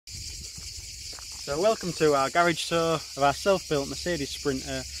So welcome to our garage tour of our self-built Mercedes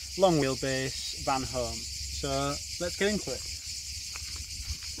Sprinter long wheelbase van home. So let's get into it.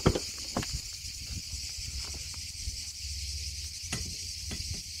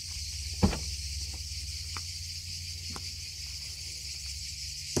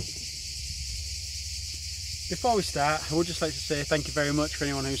 Before we start, I would just like to say thank you very much for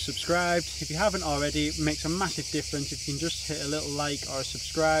anyone who's subscribed. If you haven't already, it makes a massive difference if you can just hit a little like or a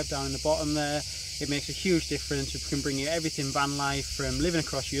subscribe down in the bottom there. It makes a huge difference. We can bring you everything van life, from living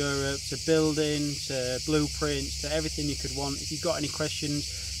across Europe to building to blueprints to everything you could want. If you've got any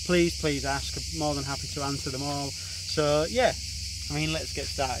questions, please ask. I'm more than happy to answer them all. So yeah, I mean, let's get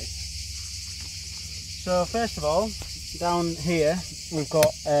started. So first of all, down here we've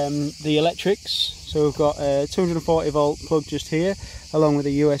got the electrics. So we've got a 240 volt plug just here, along with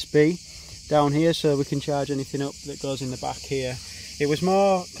a USB down here, so we can charge anything up that goes in the back here. It was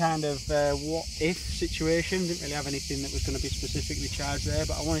more kind of what if situation. Didn't really have anything that was going to be specifically charged there,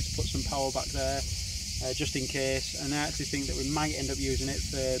 but I wanted to put some power back there just in case. And I actually think that we might end up using it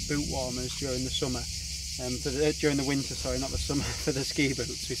for boot warmers during the summer. During the winter, sorry, not the summer, for the ski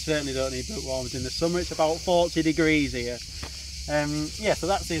boots. We certainly don't need boot warmers in the summer. It's about 40 degrees here. Yeah, so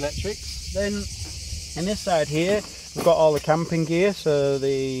that's the electrics. Then in this side here, we've got all the camping gear. So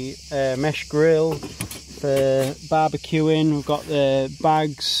the mesh grill for barbecuing. We've got the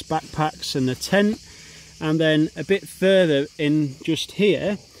bags, backpacks, and the tent. And then a bit further in just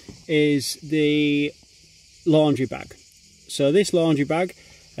here is the laundry bag. So this laundry bag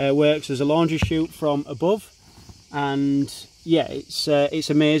works as a laundry chute from above, and yeah, it's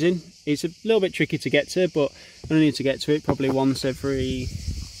amazing. It's a little bit tricky to get to, but I only need to get to it probably once every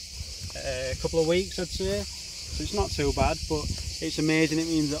couple of weeks, I'd say. So it's not too bad, but it's amazing. It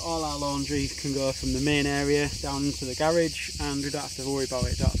means that all our laundry can go from the main area down into the garage, and we don't have to worry about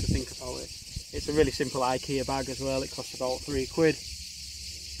it, don't have to think about it. It's a really simple IKEA bag as well. It costs about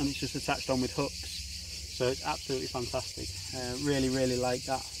 £3, and it's just attached on with hooks. So it's absolutely fantastic. Really like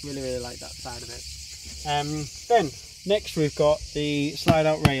that. Really like that side of it. Then next we've got the slide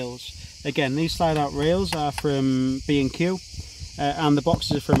out rails. Again, these slide out rails are from B&Q, and the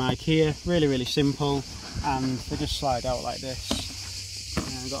boxes are from IKEA. Really simple, and they just slide out like this.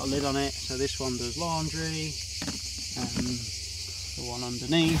 Got a lid on it, so this one does laundry. The one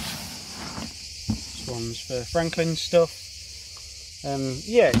underneath. This one's for Franklin stuff.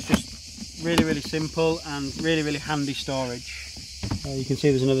 Yeah, it's just really simple and really handy storage. You can see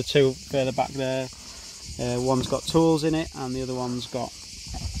there's another two further back there. One's got tools in it, and the other one's got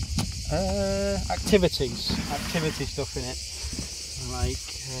activity stuff in it, like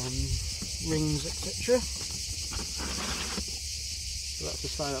rings, etc. So that's the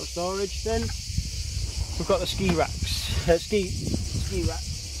slide out storage. Then we've got the ski racks, ski racks.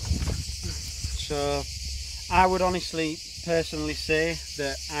 So I would personally say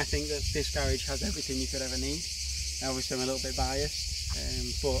that I think that this garage has everything you could ever need. Obviously I'm a little bit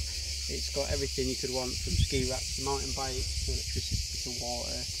biased, but it's got everything you could want, from ski racks to mountain bikes to electricity to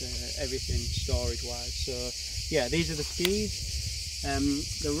water to everything storage wise. So yeah, these are the skis.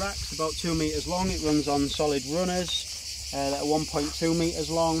 The rack's about 2 meters long. It runs on solid runners that are 1.2 meters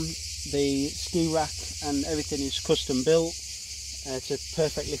long. The ski rack and everything is custom built to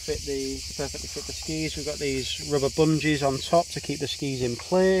perfectly fit the skis. We've got these rubber bungees on top to keep the skis in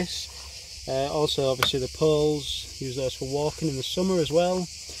place. Also, obviously, the poles, use those for walking in the summer as well.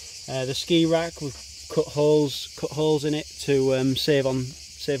 The ski rack, we've cut holes in it to save on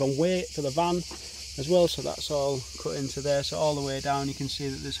weight for the van as well. So that's all cut into there. So all the way down, you can see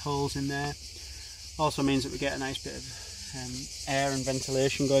that there's holes in there. Also means that we get a nice bit of air and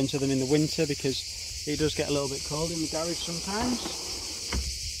ventilation going to them in the winter, because it does get a little bit cold in the garage sometimes.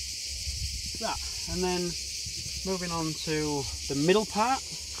 That, and then moving on to the middle part.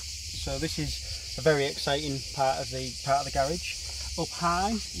 So this is a very exciting part of the garage. Up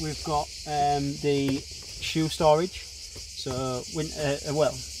high, we've got the shoe storage. So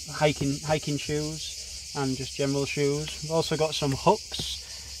hiking shoes and just general shoes. We've also got some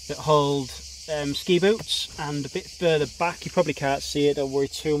hooks that hold ski boots, and a bit further back, you probably can't see it, don't worry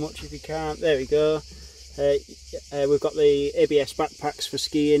too much if you can't, there we go. We've got the ABS backpacks for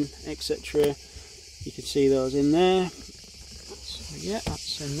skiing, etc. You can see those in there. So yeah,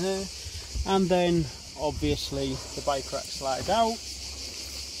 that's in there. And then obviously the bike rack slides out,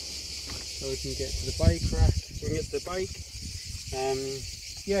 so we can get to the bike rack, bring it to the bike.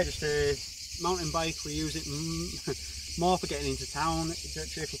 Yeah, just a mountain bike. We use it more for getting into town,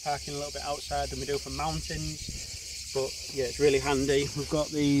 etc., if we're parking a little bit outside than we do for mountains. But yeah, it's really handy. We've got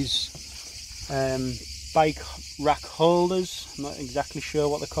these bike rack holders. I'm not exactly sure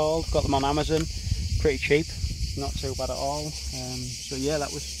what they're called. Got them on Amazon. pretty cheap, not too bad at all. So yeah,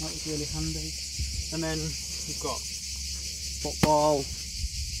 that was really handy. And then we've got football,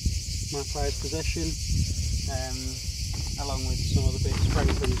 my prized possession, along with some other bits,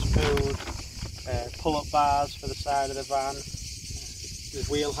 Franklin's food, pull-up bars for the side of the van. The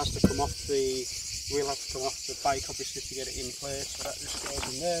wheel has to come off the bike, obviously, to get it in place, so that just goes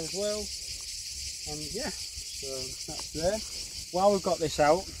in there as well. And yeah, so that's there. While we've got this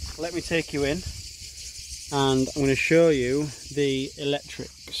out, let me take you in and I'm going to show you the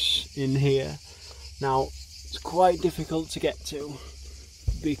electrics in here. Now, it's quite difficult to get to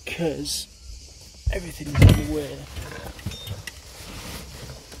because everything's in the way,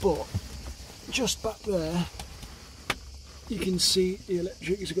 but just back there you can see the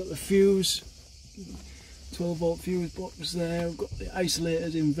electrics. We've got the fuse, 12 volt fuse box there. We've got the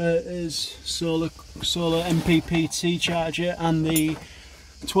isolators, inverters, solar MPPT charger, and the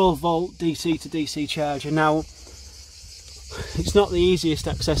 12 volt DC to DC charger. Now, it's not the easiest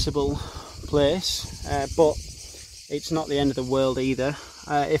accessible place, but it's not the end of the world either.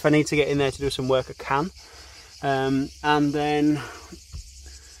 If I need to get in there to do some work, I can. And then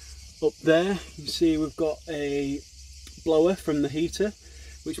up there you see we've got a blower from the heater,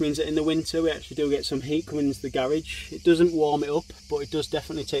 which means that in the winter we actually do get some heat coming into the garage. It doesn't warm it up, but it does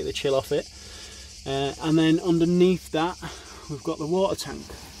definitely take the chill off it. And then underneath that we've got the water tank,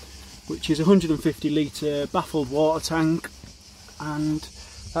 which is a 150 litre baffled water tank, and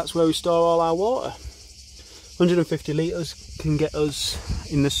that's where we store all our water. 150 litres can get us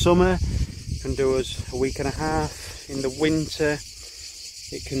in the summer, can do us a week and a half. In the winter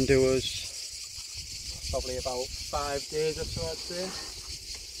it can do us probably about 5 days or so, I'd say.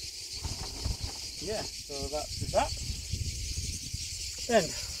 Yeah, so that's that. Then,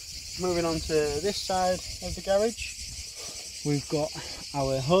 moving on to this side of the garage, we've got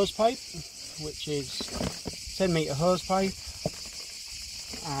our hose pipe, which is 10 metre hose pipe,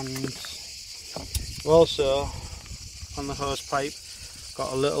 and also on the hose pipe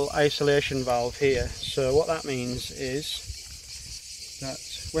got a little isolation valve here. So what that means is that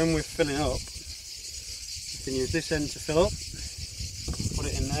when we're filling up, we can use this end to fill up, put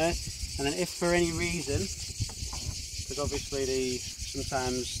it in there, and then if for any reason, because obviously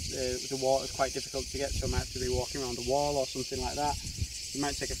sometimes the water is quite difficult to get, so I might have to be walking around the wall or something like that. It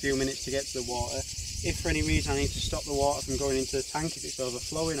might take a few minutes to get to the water. If for any reason I need to stop the water from going into the tank, if it's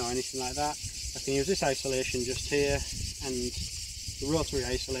overflowing or anything like that, I can use this isolation just here, and the rotary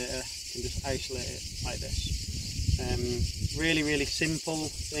isolator can just isolate it like this. Really simple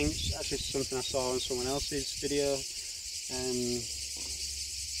things. Actually, something I saw on someone else's video, and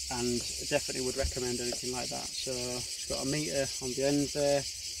I definitely would recommend anything like that. So it's got a meter on the end there,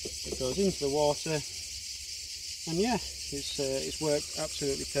 it goes into the water, and yeah, it's worked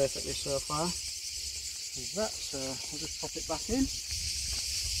absolutely perfectly so far. There's that, so I'll just pop it back in.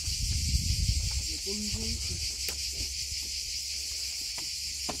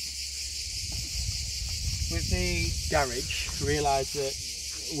 With the garage, I realised that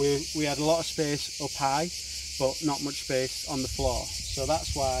we had a lot of space up high, but not much space on the floor. So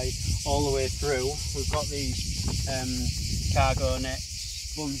that's why all the way through we've got these cargo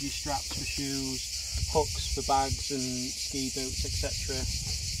nets, bungee straps for shoes, hooks for bags and ski boots, etc.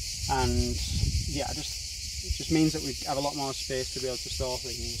 And yeah, it just means that we have a lot more space to be able to store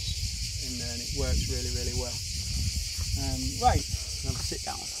things in there, and it works really well. Right, I'll sit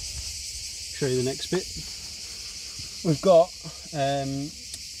down. Show you the next bit. We've got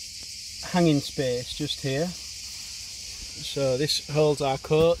hanging space just here. So this holds our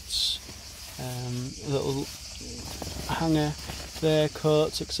coats, a little hanger there,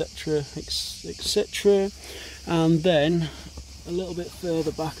 coats, etc, etc. And then a little bit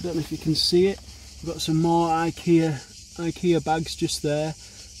further back, I don't know if you can see it, we've got some more IKEA bags just there.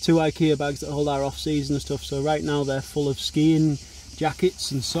 2 IKEA bags that hold our off-season stuff. So right now they're full of skiing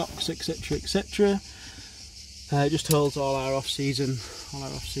jackets and socks, etc, etc. It just holds all our off-season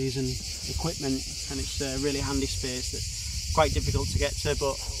equipment, and it's a really handy space that's quite difficult to get to,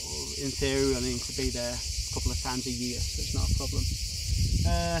 but in theory I need to be there a couple of times a year, so it's not a problem.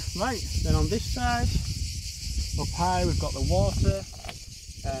 Right, then on this side, up high, we've got the water.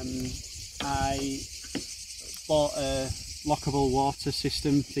 I bought a lockable water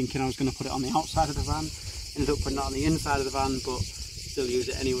system thinking I was going to put it on the outside of the van. Ended up putting it on the inside of the van, but still use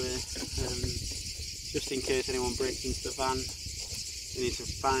it anyway. Just in case anyone breaks into the van, we need to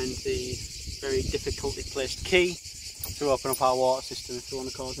find the very difficultly placed key to open up our water system if we want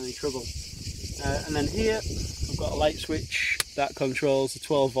to cause any trouble. And then here I've got a light switch that controls the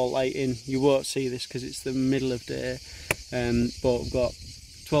 12 volt lighting. You won't see this because it's the middle of day, but we've got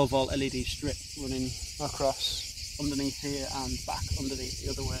 12 volt LED strip running across underneath here and back underneath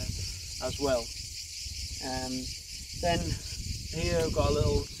the other way as well. Then here we've got a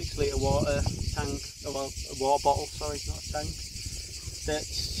little 6 litre water tank, well, a water bottle, sorry, not a tank,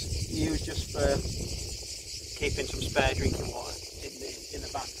 that's used just for keeping some spare drinking water in the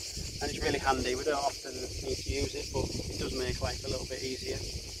van. And it's really handy. We don't often need to use it, but it does make life a little bit easier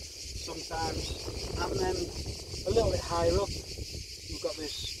sometimes. And then a little bit higher up, we've got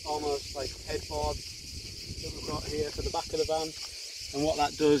this almost like headboard that we've got here for the back of the van. And what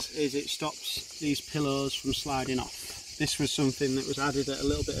that does is it stops these pillows from sliding off. This was something that was added at a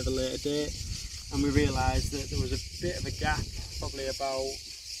little bit of a later date, and we realised that there was a bit of a gap, probably about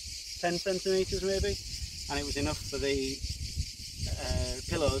 10 centimetres maybe, and it was enough for the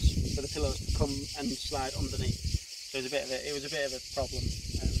pillows to come and slide underneath. So it was a bit of a problem.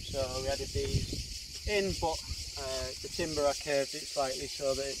 So we added these in, but the timber, I curved it slightly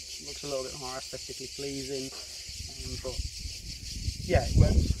so that it looks a little bit more aesthetically pleasing. But yeah, it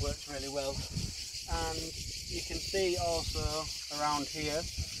works really well. And you can see also around here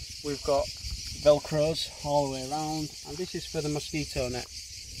we've got velcros all the way around, and this is for the mosquito net.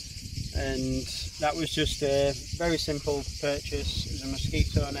 And that was just a very simple purchase. It was a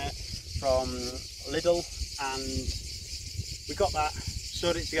mosquito net from Lidl, and we got that,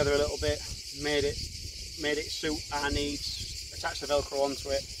 sewed it together a little bit, made it suit our needs, attached the velcro onto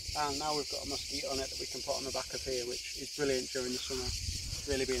it, and now we've got a mosquito net that we can put on the back of here, which is brilliant during the summer. It's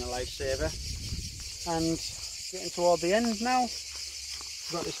really been a lifesaver. And getting toward the end now,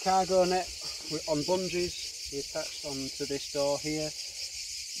 we've got this cargo net on bungees. We attached onto this door here.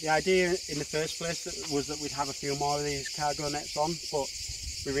 The idea in the first place was that we'd have a few more of these cargo nets on, but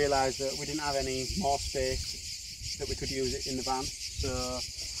we realised that we didn't have any more space that we could use it in the van, so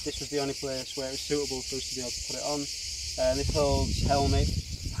this was the only place where it was suitable for us to be able to put it on. This holds helmet,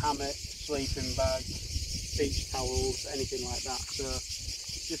 hammock, sleeping bag, beach towels, anything like that, so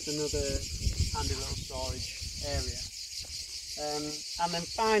it's just another handy little storage area. And then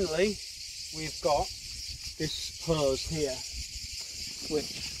finally we've got this hose here,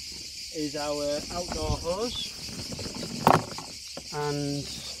 which is our outdoor hose, and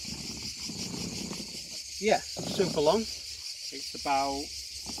yeah, super long. It's about,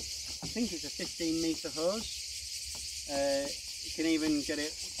 I think it's a 15 metre hose. You can even get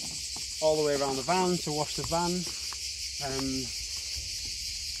it all the way around the van to wash the van.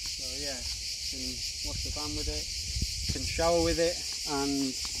 So yeah, you can wash the van with it, you can shower with it,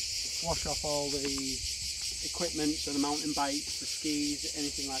 and wash off all the equipment, so the mountain bikes, the skis,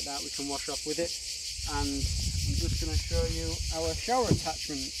 anything like that, we can wash off with it. And I'm just going to show you our shower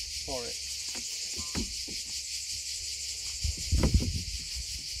attachment for it.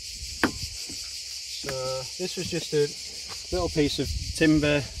 So this was just a little piece of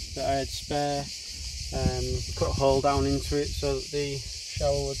timber that I had spare, cut a hole down into it so that the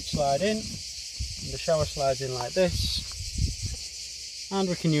shower would slide in, and the shower slides in like this. And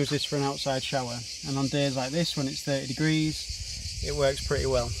we can use this for an outside shower, and on days like this when it's 30 degrees it works pretty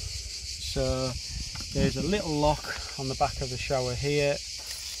well. So there's a little lock on the back of the shower here,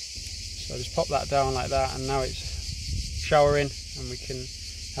 so I just pop that down like that, and now it's showering and we can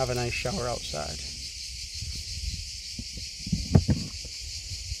have a nice shower outside.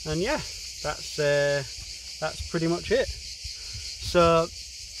 And yeah, that's pretty much it. So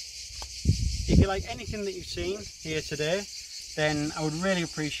if you like anything that you've seen here today, then I would really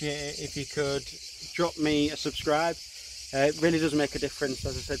appreciate it if you could drop me a subscribe. It really does make a difference,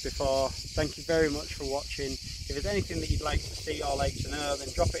 as I said before. Thank you very much for watching. If there's anything that you'd like to see or like to know, then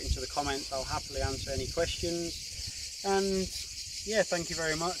drop it into the comments. I'll happily answer any questions. And yeah, thank you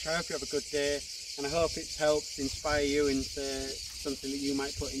very much. I hope you have a good day, and I hope it's helped inspire you into something that you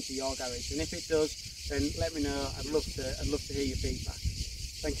might put into your garage. And if it does, then let me know. I'd love to hear your feedback.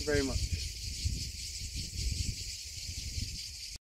 Thank you very much.